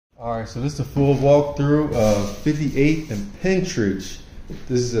All right, so this is a full walkthrough of 58th and Pentridge.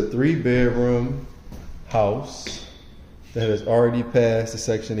 This is a 3-bedroom house that has already passed the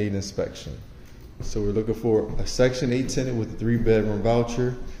Section 8 inspection. So we're looking for a Section 8 tenant with a 3-bedroom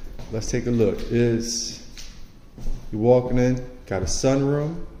voucher. Let's take a look. You're walking in, got a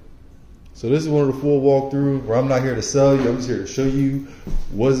sunroom. So this is one of the full walkthroughs where I'm not here to sell you, I'm just here to show you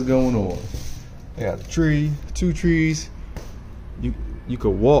what's going on. I got a tree, 2 trees. You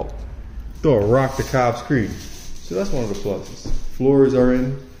could walk, throw a rock to Cobb's Creek. So that's one of the pluses. Floors are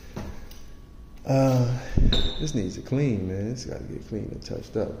in. This needs to clean, man. It's got to get cleaned and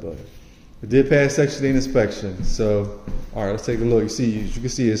touched up, but it did pass Section 8 inspection. So, all right, let's take a look. You can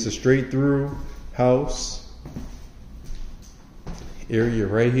see it's a straight through house. Area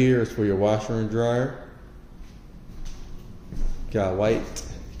right here is for your washer and dryer. Got white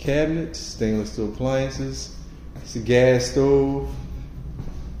cabinets, stainless steel appliances. It's a gas stove.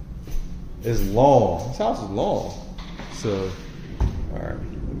 It's long. This house is long. So, all right,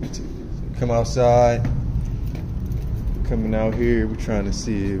 let me take this. Come outside. Coming out here, we're trying to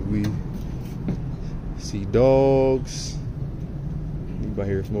see if we see dogs. Anybody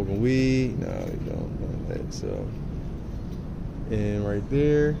here smoking weed? No, they don't. None of that. So, and right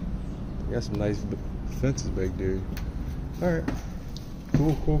there, got some nice fences back there. All right,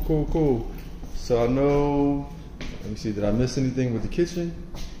 cool. So I know. Let me see. Did I miss anything with the kitchen?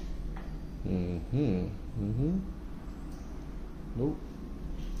 Nope.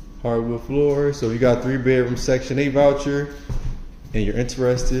 Hardwood floor. So you got 3-bedroom Section 8 voucher and you're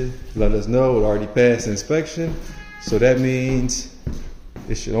interested, let us know. It already passed inspection. So that means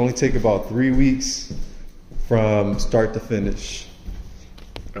it should only take about 3 weeks from start to finish.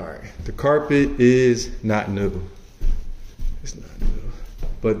 All right. The carpet is not new. It's not new.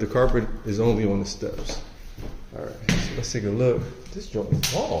 But the carpet is only on the steps. All right. So let's take a look. This joint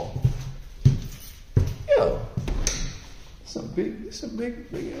is long. Yo, it's a big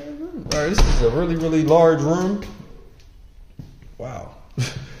room. All right, this is a really large room. Wow. And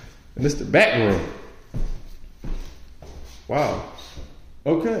this is the back room. Wow.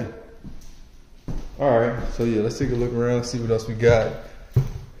 Okay. All right, so yeah, let's take a look around, see what else we got.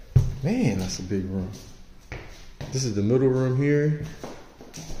 Man, that's a big room. This is the middle room here.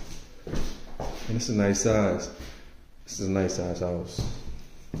 And it's a nice size. This is a nice size house.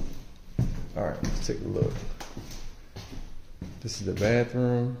 All right, let's take a look. This is the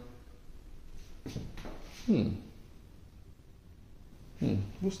bathroom.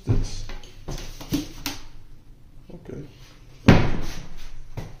 What's this? Okay.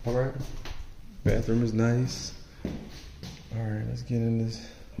 All right. Bathroom is nice. All right, let's get in this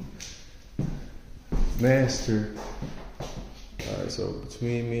master. All right, so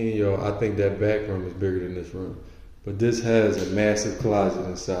between me and y'all, I think that back room is bigger than this room. But this has a massive closet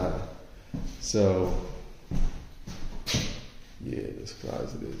inside. So, yeah, this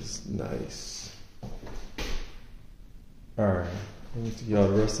closet is nice. All right, let me take y'all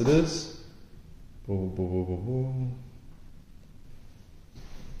the rest of this. Boom.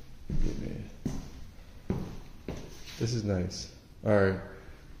 Yeah, man. This is nice. All right.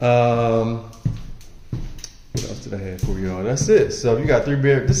 What else did I have for y'all? That's it. So if you got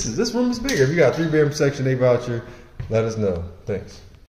 3-bedroom, this room is bigger. If you got 3-bedroom Section 8 voucher, let us know. Thanks.